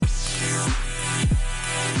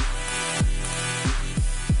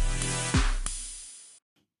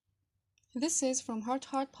This is from Heart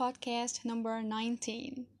Heart Podcast number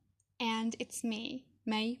 19, and it's me,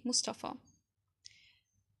 May Mustafa.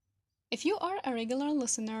 If you are a regular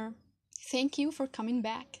listener, thank you for coming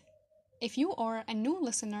back. If you are a new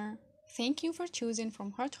listener, thank you for choosing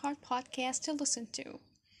from Heart Heart Podcast to listen to.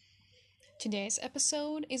 Today's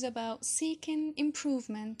episode is about seeking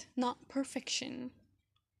improvement, not perfection.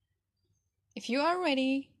 If you are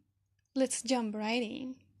ready, let's jump right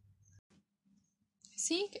in.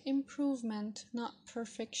 Seek improvement, not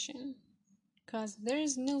perfection, because there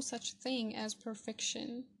is no such thing as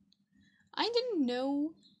perfection. I didn't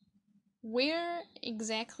know where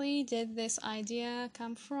exactly did this idea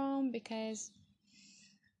come from, because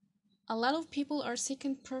a lot of people are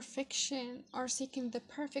seeking perfection, are seeking the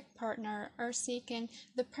perfect partner, are seeking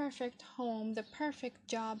the perfect home, the perfect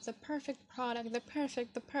job, the perfect product, the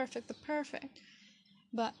perfect.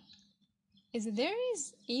 But there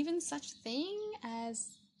even such thing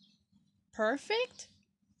as perfect?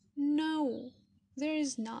 No, there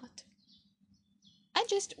is not. I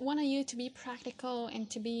just want you to be practical and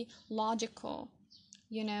to be logical.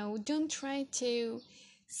 Don't try to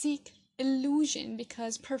seek illusion,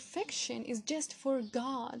 because perfection is just for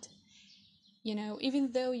God.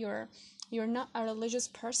 Even though you're not a religious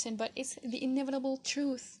person, but it's the inevitable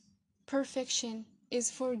truth. Perfection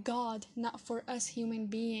is for God, not for us human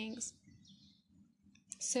beings.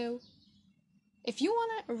 So, if you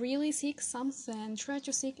want to really seek something, try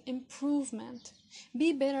to seek improvement.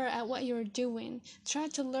 Be better at what you're doing. Try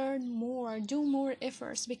to learn more, do more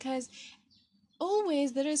efforts, because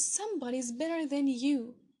always there is somebody's better than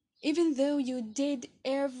you. Even though you did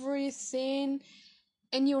everything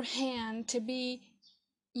in your hand to be,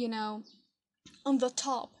 on the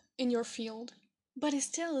top in your field. But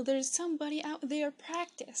still, there is somebody out there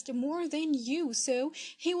practiced more than you, so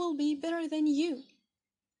he will be better than you.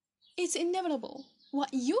 It's inevitable.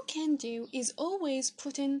 What you can do is always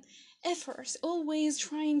put in efforts, always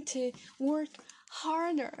trying to work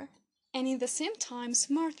harder and in the same time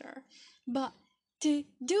smarter. But to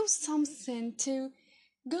do something, to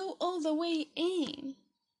go all the way in,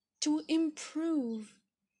 to improve,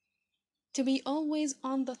 to be always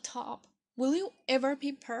on the top. Will you ever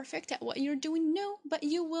be perfect at what you're doing? No, but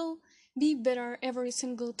you will be better every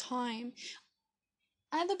single time.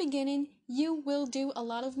 At the beginning, you will do a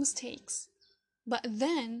lot of mistakes. But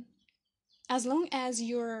then, as long as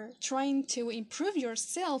you're trying to improve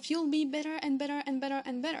yourself, you'll be better and better and better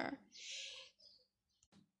and better.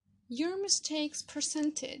 Your mistakes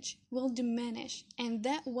percentage will diminish, and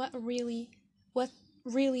that's what really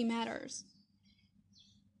matters.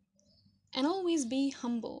 And always be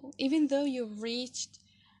humble. Even though you've reached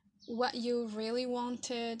what you really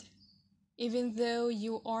wanted, even though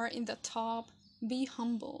you are in the top, be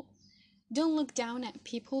humble. Don't look down at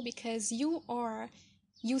people because you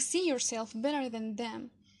see yourself better than them.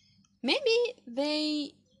 Maybe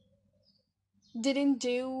they didn't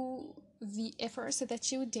do the efforts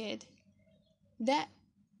that you did. That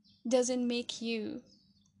doesn't make you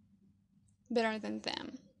better than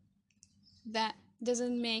them. That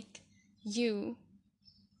doesn't make you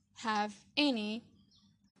have any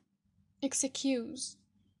excuse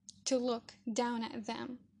to look down at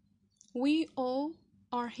them. We all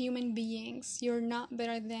are human beings. You're not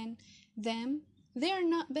better than them. They're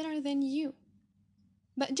not better than you.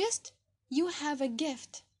 But just you have a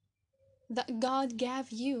gift that God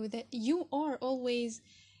gave you, that you are always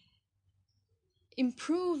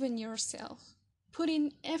improving yourself,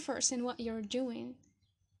 putting efforts in what you're doing.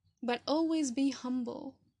 But always be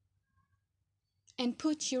humble and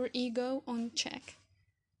put your ego on check.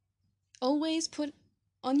 Always put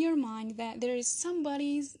on your mind that there is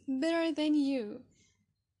somebody's better than you.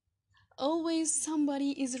 Always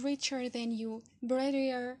somebody is richer than you,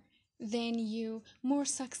 prettier than you, more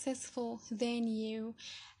successful than you,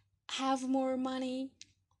 has more money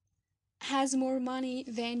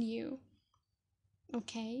than you.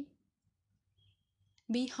 Okay?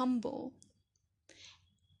 Be humble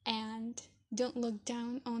and don't look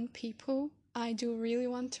down on people. I do really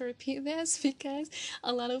want to repeat this because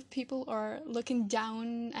a lot of people are looking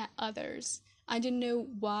down at others. I don't know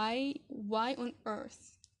why on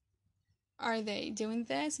earth are they doing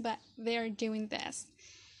this, but they are doing this.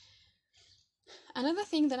 Another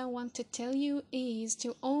thing that I want to tell you is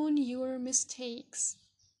to own your mistakes,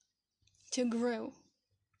 to grow,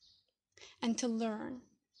 and to learn.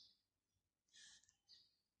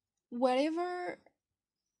 Whatever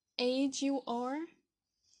age you are,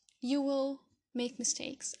 you will make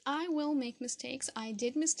mistakes. I will make mistakes. I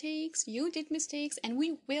did mistakes. You did mistakes. And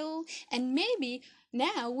we will. And maybe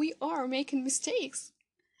now we are making mistakes.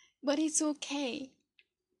 But it's okay.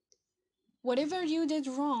 Whatever you did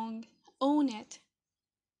wrong, own it.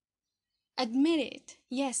 Admit it.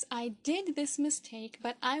 Yes, I did this mistake,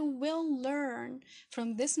 but I will learn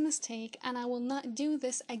from this mistake and I will not do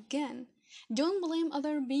this again. Don't blame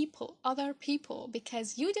other people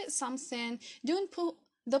because you did something. Don't put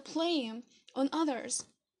the blame on others.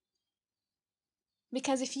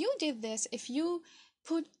 Because if you did this, if you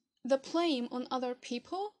put the blame on other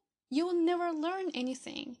people, you will never learn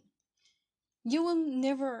anything. You will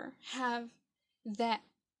never have that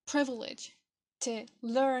privilege to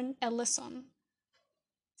learn a lesson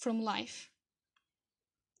from life.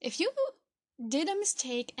 If you did a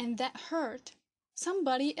mistake and that hurt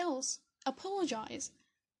somebody else, apologize.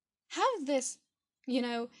 Have this,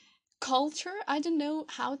 culture. I don't know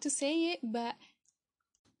how to say it, but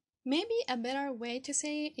maybe a better way to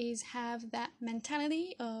say it is have that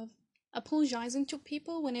mentality of apologizing to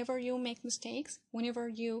people whenever you make mistakes, whenever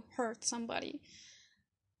you hurt somebody.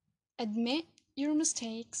 Admit your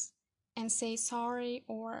mistakes and say sorry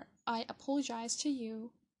or I apologize to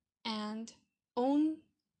you, and own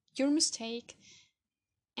your mistake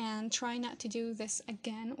and try not to do this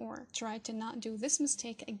again, or try to not do this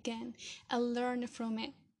mistake again, and learn from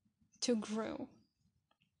it to grow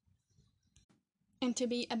and to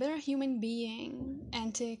be a better human being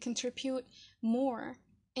and to contribute more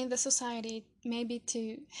in the society, maybe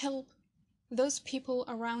to help those people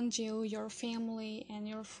around you, your family and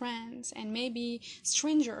your friends, and maybe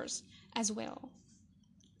strangers as well.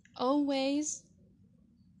 Always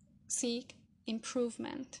seek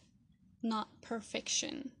improvement, not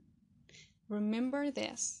perfection. Remember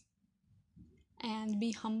this and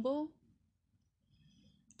be humble.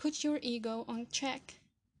 Put your ego on check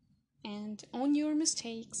and own your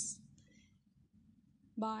mistakes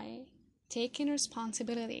by taking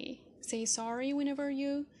responsibility. Say sorry whenever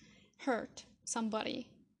you hurt somebody,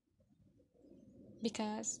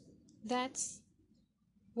 because that's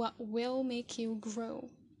what will make you grow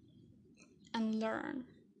and learn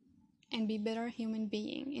and be a better human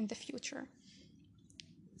being in the future.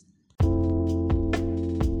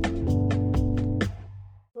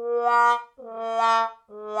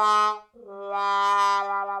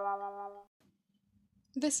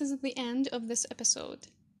 This is the end of this episode.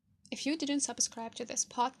 If you didn't subscribe to this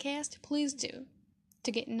podcast, please do,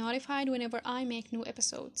 to get notified whenever I make new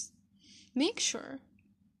episodes. Make sure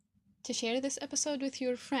to share this episode with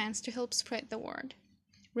your friends to help spread the word.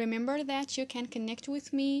 Remember that you can connect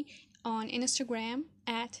with me on Instagram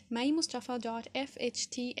at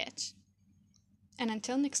maymustafa.fhth. And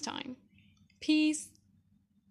until next time, peace.